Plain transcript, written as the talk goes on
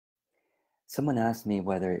Someone asked me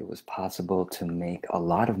whether it was possible to make a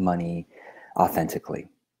lot of money authentically.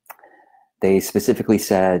 They specifically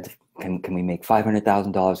said, can we make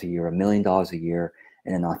 $500,000 a year, $1 million a year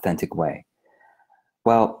in an authentic way?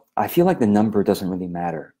 Well, I feel like the number doesn't really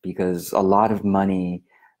matter because a lot of money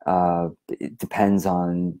it depends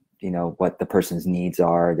on what the person's needs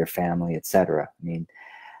are, their family, etc. I mean,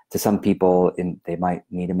 to some people, they might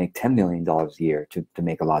need to make $10 million a year to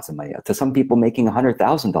make lots of money. To some people, making $100,000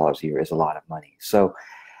 a year is a lot of money. So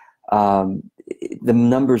the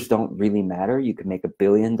numbers don't really matter. You can make $1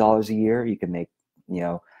 billion a year. You can make,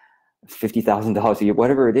 $50,000 a year,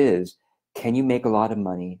 whatever it is. Can you make a lot of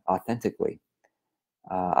money authentically?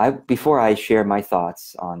 Before I share my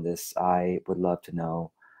thoughts on this, I would love to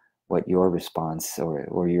know what your response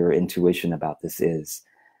or your intuition about this is.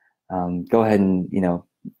 Go ahead and,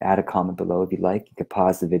 add a comment below if you'd like. You could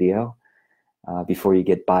pause the video before you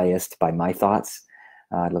get biased by my thoughts.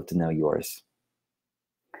 I'd love to know yours.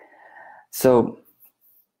 So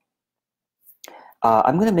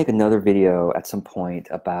I'm going to make another video at some point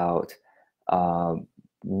about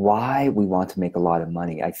why we want to make a lot of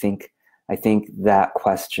money. I think that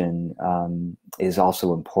question is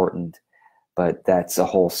also important, but that's a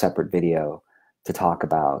whole separate video to talk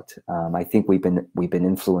about. I think we've been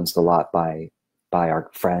influenced a lot by our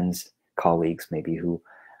friends, colleagues, maybe, who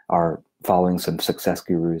are following some success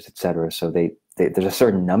gurus, etc. So there's a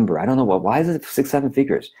certain number. I don't know why is it 6, 7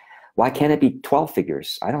 figures? Why can't it be 12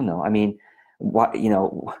 figures? I don't know. I mean,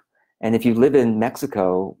 and if you live in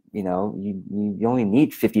Mexico, you only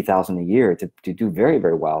need 50,000 a year to do very,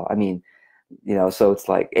 very well. I mean, so it's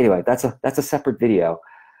like, anyway, that's a separate video.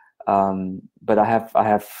 But I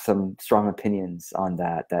have some strong opinions on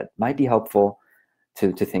that might be helpful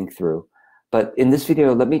to think through. But in this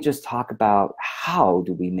video, let me just talk about how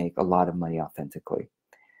do we make a lot of money authentically.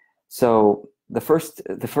 So the first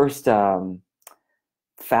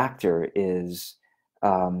factor is,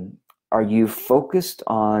 are you focused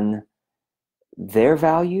on their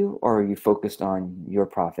value or are you focused on your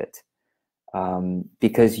profit?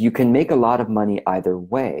 Because you can make a lot of money either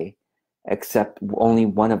way, except only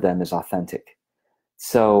one of them is authentic.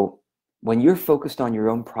 So when you're focused on your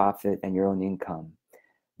own profit and your own income,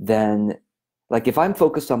 then, like, if I'm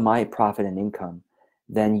focused on my profit and income,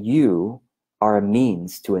 then you are a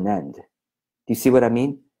means to an end. Do you see what I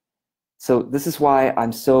mean? So this is why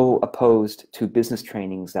I'm so opposed to business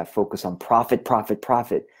trainings that focus on profit, profit,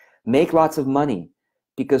 profit. Make lots of money,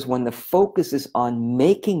 because when the focus is on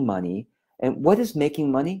making money, and what is making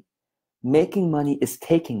money? Making money is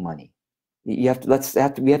taking money. We have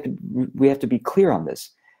to be clear on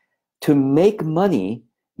this. To make money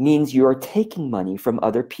means you are taking money from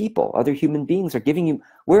other people. Other human beings are giving you.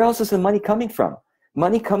 Where else is the money coming from?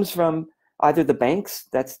 Money comes from either the banks.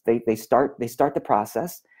 They start the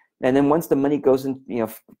process, and then once the money goes in,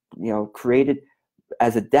 created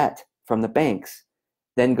as a debt from the banks,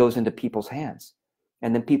 then goes into people's hands,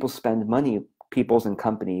 and then people spend money. Peoples and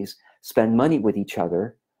companies spend money with each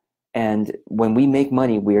other, and when we make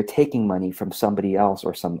money, we are taking money from somebody else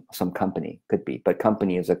or some company, could be, but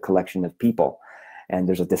company is a collection of people. And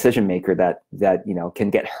there's a decision maker that can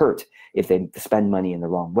get hurt if they spend money in the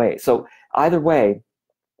wrong way. So either way,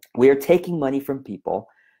 we are taking money from people,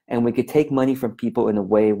 and we could take money from people in a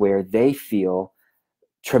way where they feel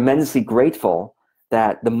tremendously grateful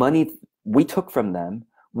that the money we took from them,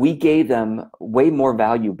 we gave them way more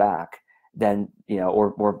value back than,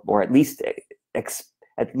 or at least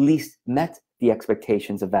met the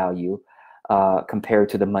expectations of value compared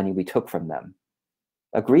to the money we took from them.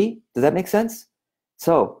 Agree? Does that make sense?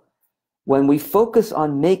 So when we focus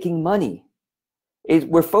on making money,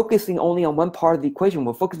 we're focusing only on one part of the equation.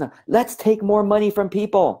 We're focusing on, let's take more money from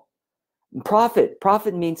people. Profit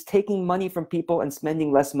means taking money from people and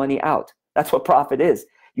spending less money out. That's what profit is.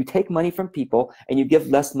 You take money from people and you give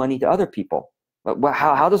less money to other people. But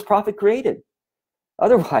how does profit created?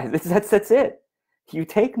 Otherwise, that's it. You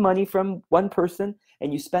take money from one person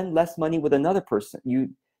and you spend less money with another person. You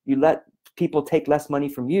let people take less money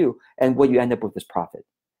from you, and what you end up with is profit.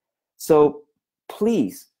 So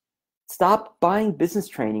please stop buying business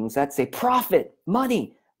trainings that say profit,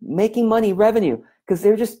 money, making money, revenue, because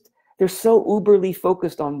they're so uberly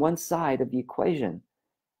focused on one side of the equation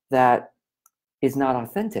that is not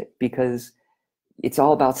authentic, because it's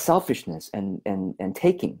all about selfishness and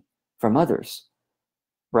taking from others,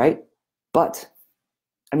 right? But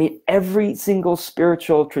I mean, every single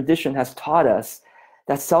spiritual tradition has taught us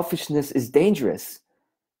that selfishness is dangerous.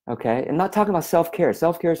 Okay, I'm not talking about self-care.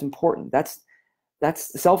 Self-care is important. That's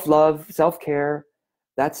self-love, self-care.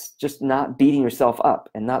 That's just not beating yourself up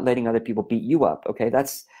and not letting other people beat you up. Okay,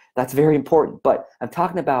 that's very important. But I'm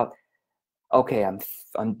talking about Okay,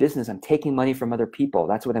 I'm business. I'm taking money from other people.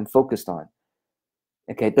 That's what I'm focused on.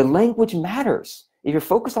 Okay, the language matters. If you're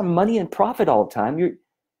focused on money and profit all the time,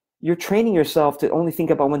 you're training yourself to only think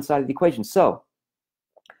about one side of the equation. So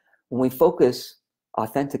when we focus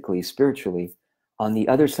authentically, spiritually, on the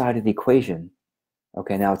other side of the equation,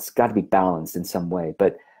 okay, now it's got to be balanced in some way.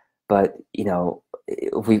 But you know,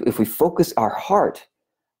 if we focus our heart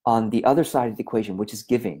on the other side of the equation, which is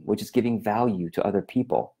giving value to other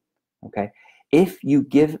people, okay? If you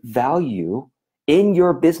give value in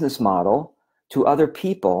your business model to other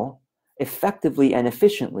people effectively and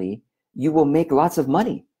efficiently, you will make lots of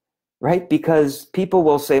money, right? Because people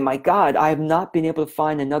will say, my God, I have not been able to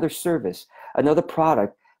find another service, another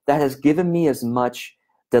product that has given me as much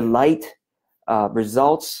delight,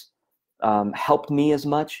 results, helped me as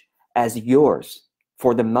much as yours.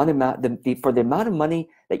 For the amount of money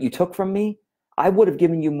that you took from me, I would have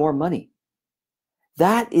given you more money.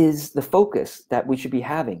 That is the focus that we should be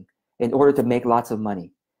having in order to make lots of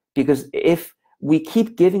money. Because if we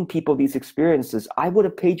keep giving people these experiences, I would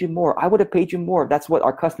have paid you more. I would have paid you more. That's what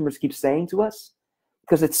our customers keep saying to us,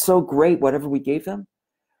 because it's so great, whatever we gave them.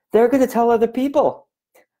 They're going to tell other people.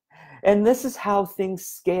 And this is how things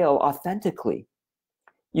scale authentically.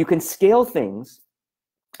 You can scale things,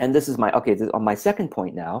 and this is on my second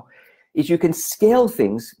point now, is you can scale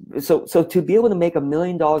things. So to be able to make $1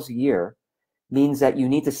 million a year means that you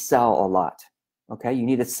need to sell a lot, okay? You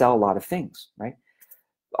need to sell a lot of things, right?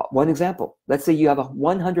 One example, let's say you have a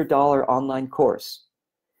 $100 online course.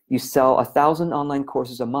 You sell 1,000 online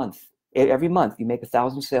courses a month. Every month you make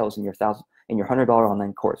 1,000 sales in your $100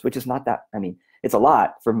 online course, which is not that, I mean, it's a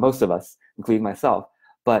lot for most of us, including myself,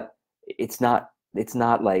 but it's not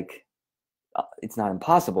like, it's not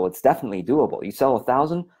impossible. It's definitely doable. You sell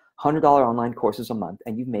 1,000 $100 online courses a month,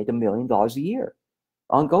 and you've made $1 million a year,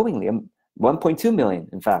 ongoingly, 1.2 million,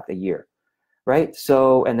 in fact, a year, right?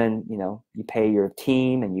 So, and then, you know, you pay your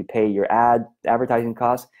team and you pay your advertising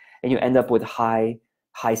costs, and you end up with high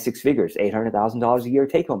six figures, $800,000 a year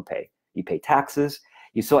take-home pay. You pay taxes,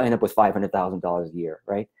 you still end up with $500,000 a year,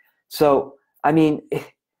 right? So, I mean,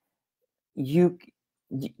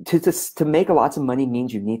 to make lots of money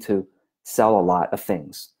means you need to sell a lot of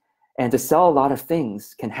things. And to sell a lot of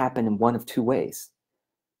things can happen in one of two ways.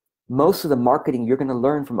 Most of the marketing you're going to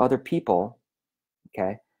learn from other people,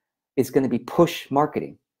 okay, is going to be push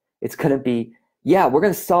marketing. It's going to be, yeah, we're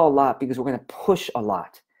going to sell a lot because we're going to push a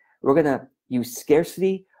lot. We're going to use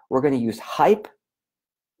scarcity. We're going to use hype.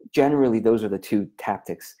 Generally, those are the two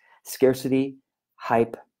tactics: scarcity,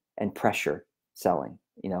 hype, and pressure selling.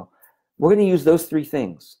 You know, we're going to use those three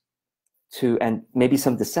things and maybe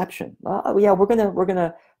some deception. Oh yeah, we're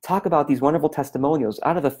gonna talk about these wonderful testimonials.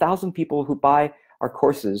 Out of 1,000 people who buy our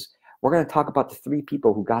courses, we're going to talk about the 3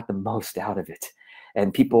 people who got the most out of it.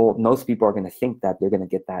 And most people are going to think that they're going to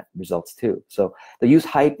get that results too. So they use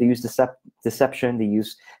hype, they use deception, they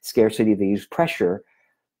use scarcity, they use pressure,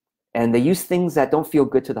 and they use things that don't feel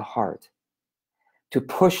good to the heart to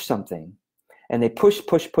push something. And they push,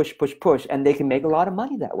 and they can make a lot of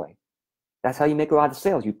money that way. That's how you make a lot of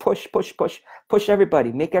sales. You push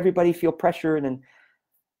everybody, make everybody feel pressure, and then,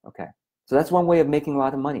 okay. So that's one way of making a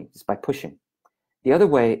lot of money, is by pushing. The other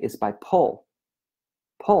way is by pull.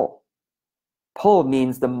 Pull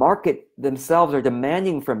means the market themselves are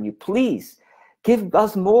demanding from you, please give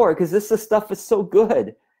us more, because this stuff is so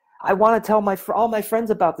good. I want to tell all my friends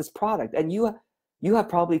about this product. And you have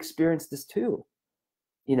probably experienced this too.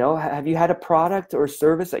 You know, have you had a product or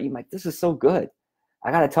service that you might, this is so good, I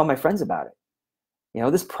got to tell my friends about it. You know,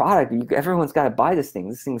 this product, everyone's got to buy this thing.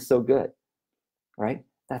 This thing is so good, right?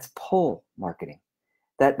 That's pull marketing.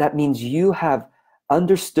 That means you have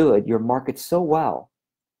understood your market so well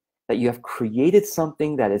that you have created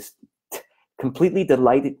something that is completely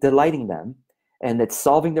delighting them, and that's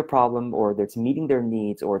solving their problem, or that's meeting their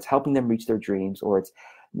needs, or it's helping them reach their dreams, or it's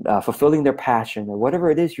fulfilling their passion, or whatever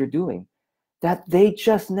it is you're doing, that they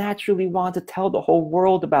just naturally want to tell the whole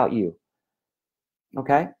world about you.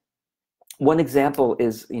 Okay? One example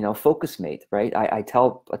is, you know, FocusMate, right? I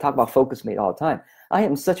talk about FocusMate all the time. I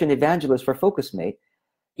am such an evangelist for FocusMate,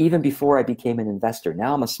 even before I became an investor.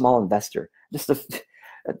 Now I'm a small investor.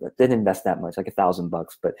 Didn't invest that much, like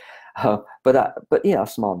 $1,000, but yeah, a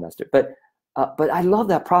small investor. But I love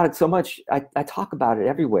that product so much. I talk about it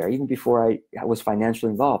everywhere, even before I was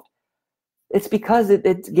financially involved. It's because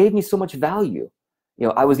it gave me so much value. You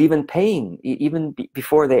know, I was even paying,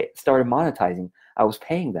 before they started monetizing, I was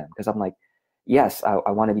paying them, because I'm like, yes,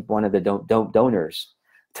 I want to be one of the donors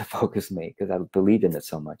to FocusMate, because I believed in it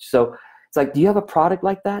so much. So it's like, do you have a product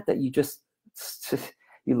like that you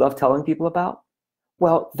you love telling people about?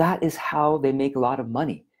 Well, that is how they make a lot of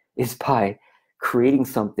money. is by creating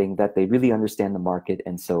something that they really understand the market,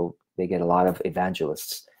 and so they get a lot of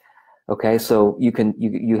evangelists. Okay, so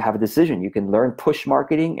you have a decision. You can learn push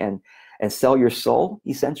marketing and sell your soul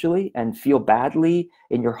essentially, and feel badly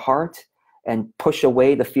in your heart and push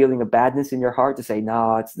away the feeling of badness in your heart to say,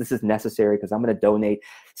 no, this is necessary because I'm going to donate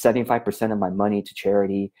 75% of my money to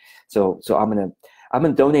charity. So I'm going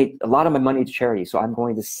to donate a lot of my money to charity. So I'm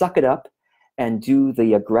going to suck it up and do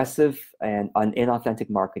the aggressive and inauthentic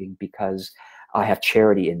marketing because I have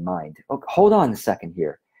charity in mind. Oh, hold on a second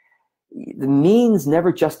here. The means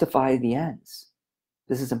never justify the ends.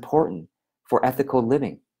 This is important for ethical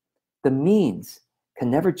living. The means can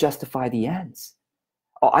never justify the ends.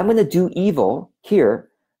 Oh, I'm going to do evil here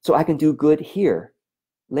so I can do good here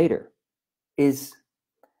later is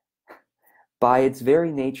by its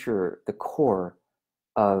very nature the core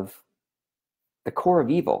of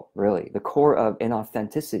evil, really. The core of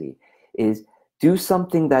inauthenticity is do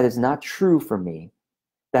something that is not true for me,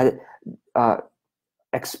 that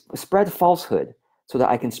spread falsehood so that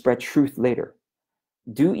I can spread truth later.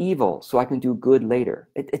 Do evil so I can do good later.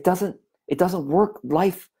 It doesn't work.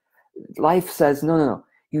 Life says no.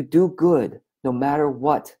 You do good no matter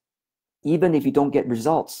what, even if you don't get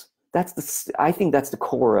results. I think that's the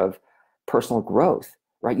core of personal growth,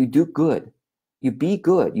 right? You do good, you be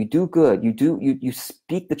good, you do good, you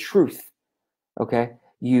speak the truth. Okay,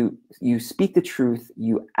 you speak the truth,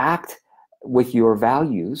 you act with your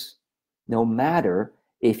values, no matter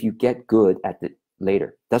if you get good at it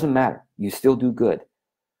later. Doesn't matter. You still do good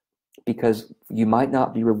because you might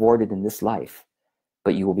not be rewarded in this life,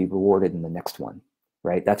 but you will be rewarded in the next one,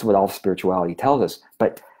 right? That's what all spirituality tells us.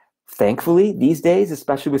 But thankfully, these days,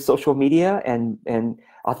 especially with social media and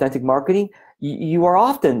authentic marketing, you are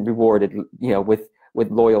often rewarded, with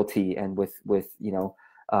loyalty and with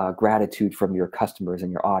gratitude from your customers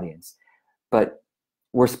and your audience. But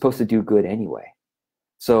we're supposed to do good anyway.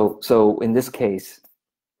 So in this case,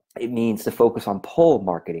 it means to focus on pull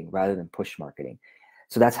marketing rather than push marketing.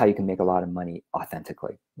 So that's how you can make a lot of money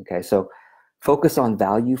authentically. Okay, so focus on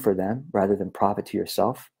value for them rather than profit to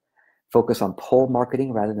yourself. Focus on pull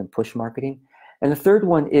marketing rather than push marketing. And the third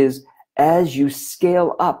one is, as you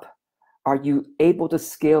scale up, are you able to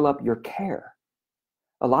scale up your care?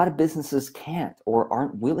 A lot of businesses can't or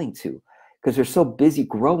aren't willing to because they're so busy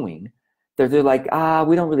growing. They're like,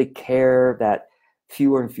 we don't really care that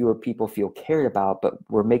fewer and fewer people feel cared about, but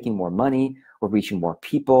we're making more money, we're reaching more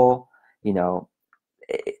people,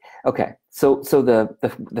 Okay, so the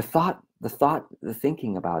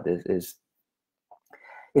thinking about this is,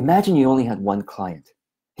 imagine you only had one client.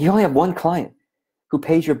 You only have one client who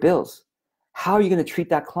pays your bills. How are you going to treat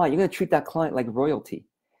that client? You're going to treat that client like royalty.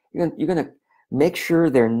 You're going to make sure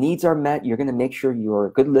their needs are met. You're going to make sure you're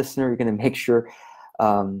a good listener. You're going to make sure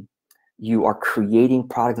you are creating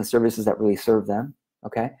products and services that really serve them.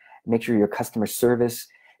 Okay, make sure your customer service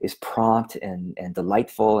is prompt and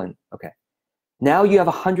delightful. And okay, now you have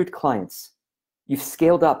 100 clients. You've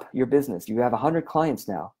scaled up your business. You have 100 clients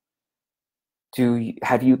now.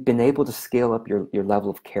 Have you been able to scale up your level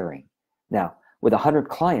of caring? Now, with 100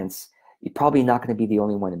 clients, you're probably not going to be the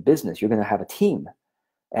only one in business. You're going to have a team.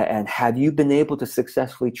 And have you been able to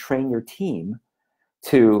successfully train your team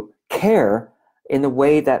to care in a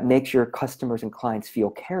way that makes your customers and clients feel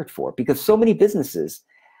cared for? Because so many businesses,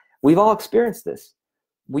 we've all experienced this.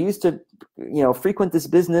 We used to, frequent this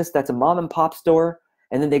business that's a mom and pop store,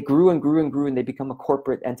 and then they grew and grew and grew, and they become a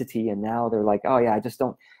corporate entity. And now they're like, oh yeah, I just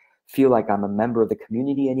don't feel like I'm a member of the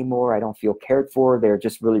community anymore. I don't feel cared for. They're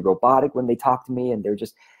just really robotic when they talk to me, and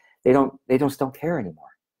they just don't care anymore.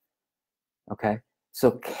 Okay,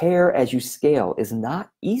 so care as you scale is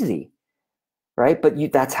not easy, right? But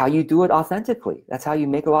that's how you do it authentically. That's how you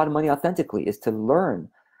make a lot of money authentically, is to learn,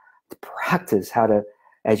 to practice how to,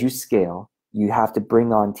 as you scale, you have to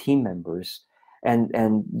bring on team members.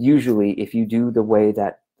 And usually if you do the way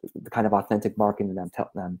that the kind of authentic marketing that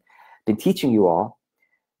I'm been teaching you all,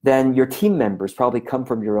 then your team members probably come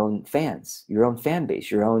from your own fans, your own fan base,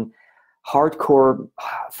 your own hardcore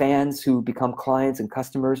fans who become clients and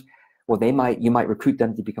customers. Well, you might recruit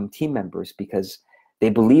them to become team members because they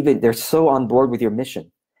believe it. They're so on board with your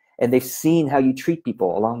mission, and they've seen how you treat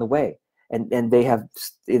people along the way, and they have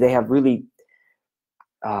really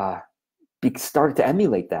started to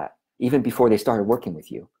emulate that even before they started working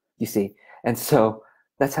with you. You see, and so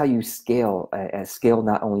that's how you scale. Scale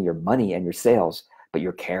not only your money and your sales, but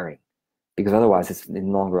your caring, because otherwise it's no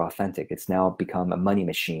longer authentic. It's now become a money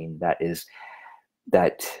machine that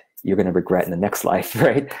you're going to regret in the next life,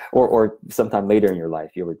 right? Or sometime later in your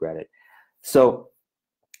life, you'll regret it. So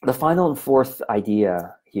the final and fourth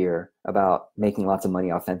idea here about making lots of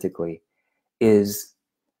money authentically is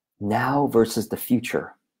now versus the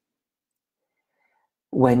future.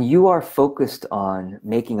 When you are focused on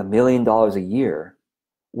making $1 million a year,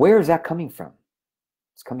 where is that coming from?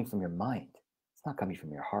 It's coming from your mind. It's not coming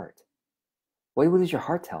from your heart. What does your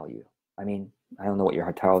heart tell you? I mean, I don't know what your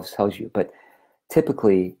heart tells you, but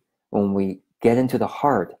typically when we get into the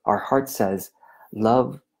heart, our heart says,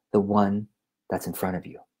 love the one that's in front of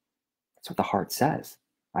you. That's what the heart says,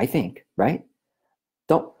 I think, right?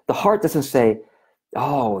 The heart doesn't say,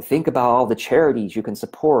 oh, think about all the charities you can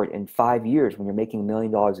support in 5 years when you're making $1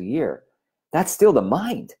 million a year. That's still the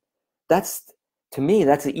mind. To me,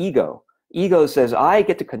 that's the ego. Ego says, I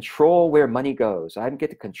get to control where money goes. I get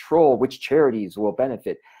to control which charities will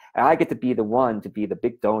benefit. I get to be the one to be the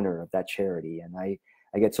big donor of that charity. And I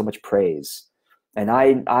get so much praise. And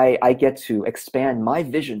I get to expand my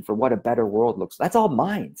vision for what a better world looks like. That's all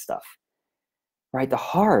mind stuff, right? The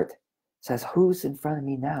heart says, who's in front of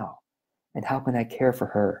me now? And how can I care for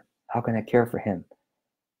her? How can I care for him?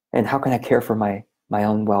 And how can I care for my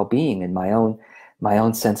own well-being and my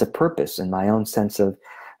own sense of purpose and my own sense of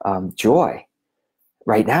joy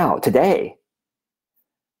right now, today?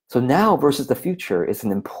 So now versus the future is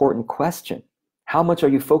an important question. How much are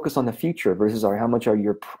you focused on the future versus how much are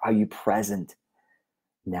you present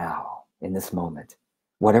now in this moment?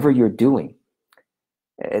 Whatever you're doing.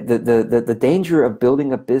 The danger of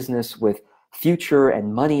building a business with future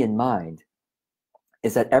and money in mind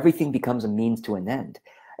is that everything becomes a means to an end.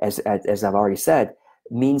 As I've already said,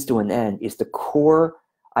 means to an end is the core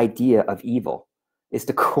idea of evil. It's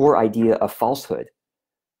the core idea of falsehood,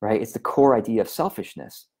 right? It's the core idea of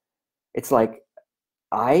selfishness. It's like,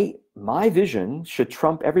 my vision should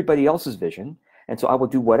trump everybody else's vision, and so I will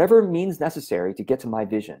do whatever means necessary to get to my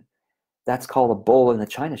vision. That's called a bull in a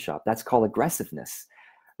china shop. That's called aggressiveness,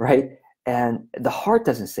 right? And the heart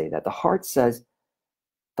doesn't say that. The heart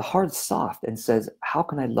is soft and says, how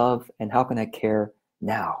can I love and how can I care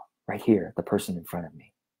now, right here, the person in front of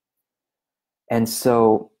me? And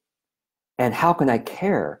so, and how can I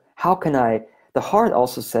care? The heart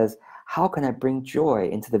also says, how can I bring joy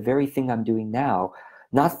into the very thing I'm doing now?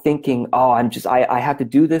 Not thinking, oh, I have to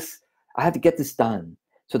do this. I have to get this done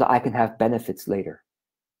so that I can have benefits later,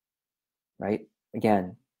 right?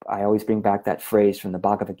 Again, I always bring back that phrase from the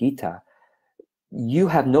Bhagavad Gita. You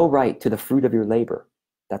have no right to the fruit of your labor.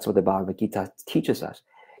 That's what the Bhagavad Gita teaches us.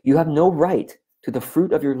 You have no right to the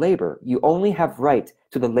fruit of your labor. You only have right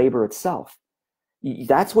to the labor itself.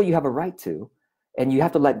 That's what you have a right to. And you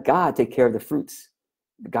have to let God take care of the fruits.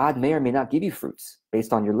 God may or may not give you fruits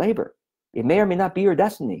based on your labor. It may or may not be your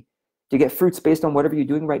destiny to get fruits based on whatever you're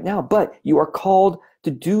doing right now. But you are called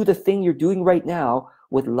to do the thing you're doing right now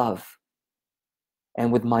with love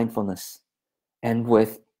and with mindfulness and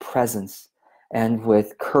with presence and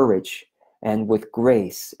with courage and with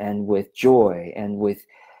grace and with joy and with,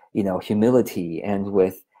 humility and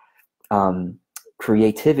with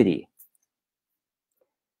creativity.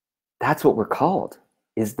 That's what we're called,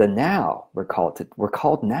 is the now. We're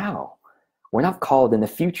called now. We're not called in the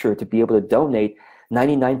future to be able to donate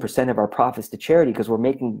 99% of our profits to charity because we're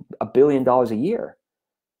making $1 billion a year.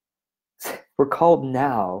 We're called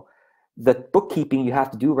now. The bookkeeping you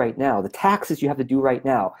have to do right now, the taxes you have to do right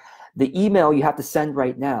now, the email you have to send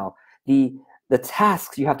right now, the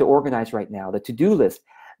tasks you have to organize right now, the to-do list,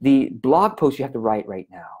 the blog post you have to write right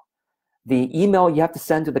now, the email you have to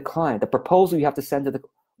send to the client, the proposal you have to send to the,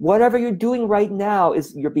 whatever you're doing right now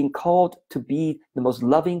is you're being called to be the most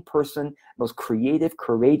loving person, most creative,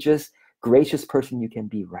 courageous, gracious person you can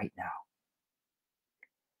be right now.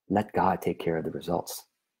 Let God take care of the results.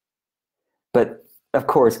 But of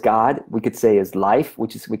course, God, we could say, is life, we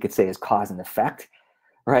could say is cause and effect,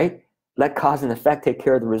 right? Let cause and effect take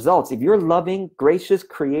care of the results. If you're loving, gracious,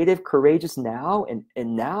 creative, courageous now, and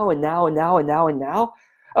now, and now, and now, and now, and now,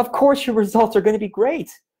 of course your results are going to be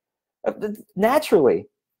great, naturally,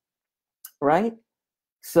 right?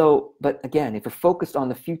 So, but again, if you're focused on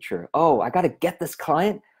the future, oh, I got to get this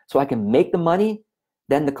client so I can make the money,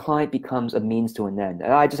 then the client becomes a means to an end.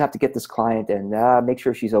 I just have to get this client and make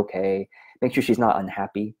sure she's okay, make sure she's not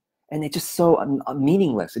unhappy. And it's just so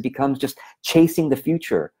meaningless. It becomes just chasing the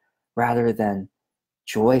future rather than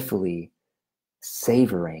joyfully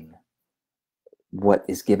savoring what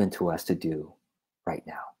is given to us to do right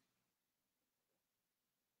now.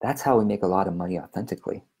 That's how we make a lot of money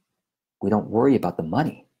authentically. We don't worry about the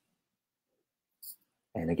money.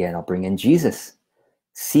 And again, I'll bring in Jesus.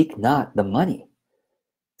 Seek not the money.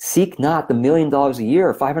 Seek not the $1 million a year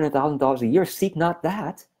or $500,000 a year. Seek not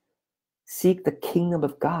that. Seek the kingdom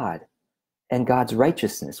of God and God's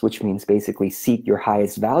righteousness, which means basically seek your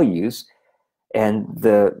highest values and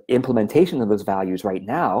the implementation of those values right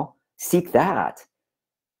now. Seek that.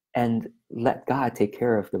 and let God take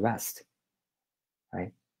care of the rest,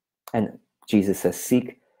 right? And Jesus says,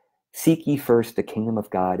 seek ye first the kingdom of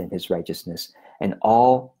God and his righteousness, and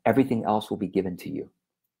everything else will be given to you.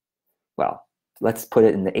 Well, let's put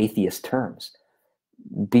it in the atheist terms.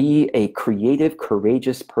 Be a creative,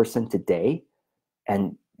 courageous person today,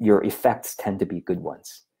 and your effects tend to be good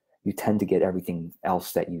ones. You tend to get everything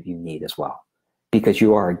else that you need as well, because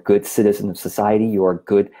you are a good citizen of society. You are a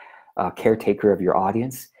good caretaker of your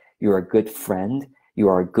audience. You are a good friend. You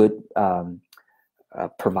are a good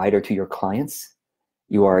provider to your clients.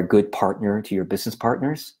 You are a good partner to your business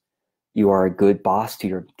partners. You are a good boss to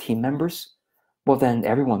your team members. Well, then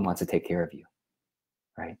everyone wants to take care of you,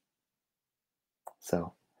 right?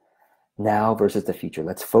 So now versus the future.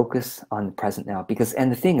 Let's focus on the present now,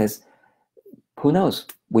 and the thing is, who knows?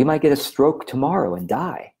 We might get a stroke tomorrow and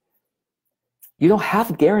die. You don't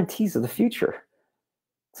have guarantees of the future.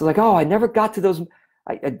 So like, oh, I never got to those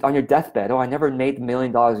on your deathbed. Oh, I never made $1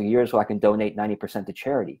 million a year so I can donate 90% to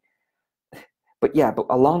charity. But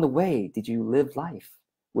along the way, did you live life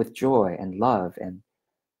with joy and love and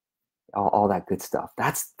all that good stuff?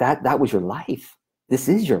 That was your life. This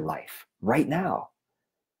is your life right now.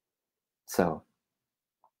 So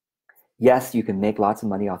yes, you can make lots of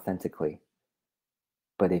money authentically.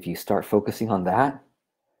 But if you start focusing on that,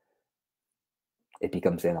 it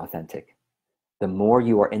becomes inauthentic. The more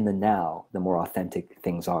you are in the now, the more authentic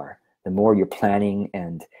things are. The more you're planning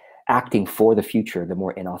and acting for the future, the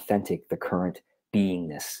more inauthentic the current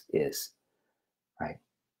beingness is, right?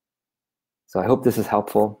 So I hope this is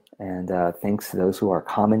helpful, and thanks to those who are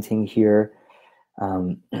commenting here.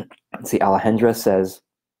 Let's see, Alejandra says,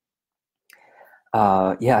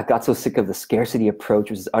 I got so sick of the scarcity approach,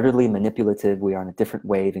 which is utterly manipulative. We are on a different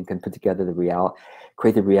wave and can put together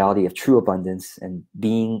create the reality of true abundance and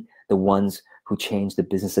being the ones who change the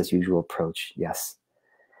business as usual approach. Yes.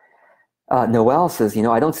 Noel says,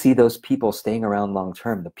 I don't see those people staying around long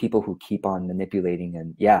term, the people who keep on manipulating,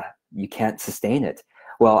 and you can't sustain it.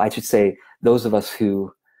 Well, I should say those of us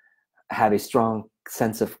who have a strong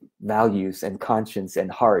sense of values and conscience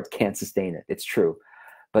and heart can't sustain it. It's true.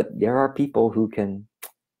 But there are people who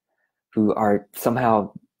are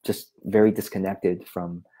somehow just very disconnected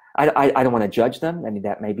from, I don't want to judge them. I mean,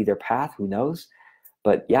 that may be their path, who knows?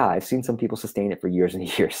 But I've seen some people sustain it for years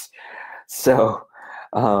and years. So,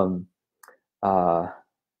 okay.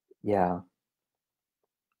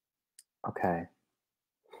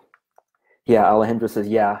 Alejandro says,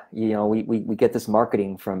 we get this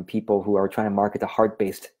marketing from people who are trying to market to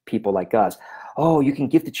heart-based people like us. Oh, you can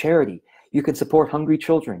give to charity. You can support hungry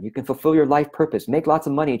children. You can fulfill your life purpose, make lots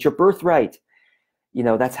of money. It's your birthright.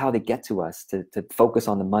 That's how they get to us, to focus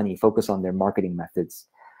on the money, focus on their marketing methods,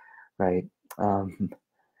 right? Great.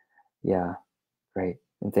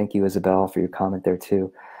 And thank you, Isabel, for your comment there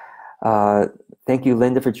too. Thank you,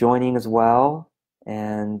 Linda, for joining as well.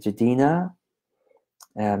 And Jadina,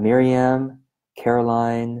 Miriam,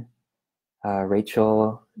 Caroline,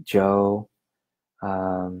 Rachel, Joe,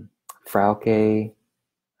 Frauke.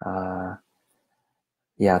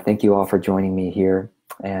 Thank you all for joining me here.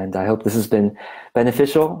 And I hope this has been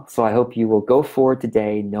beneficial. So I hope you will go forward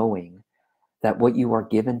today knowing that what you are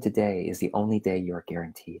given today is the only day you are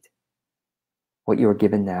guaranteed. What you are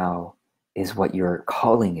given now is what your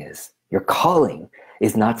calling is. Your calling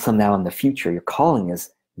is not somehow in the future. Your calling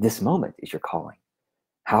is this moment is your calling.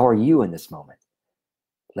 How are you in this moment?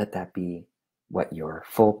 Let that be what your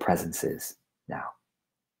full presence is now.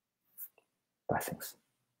 Blessings.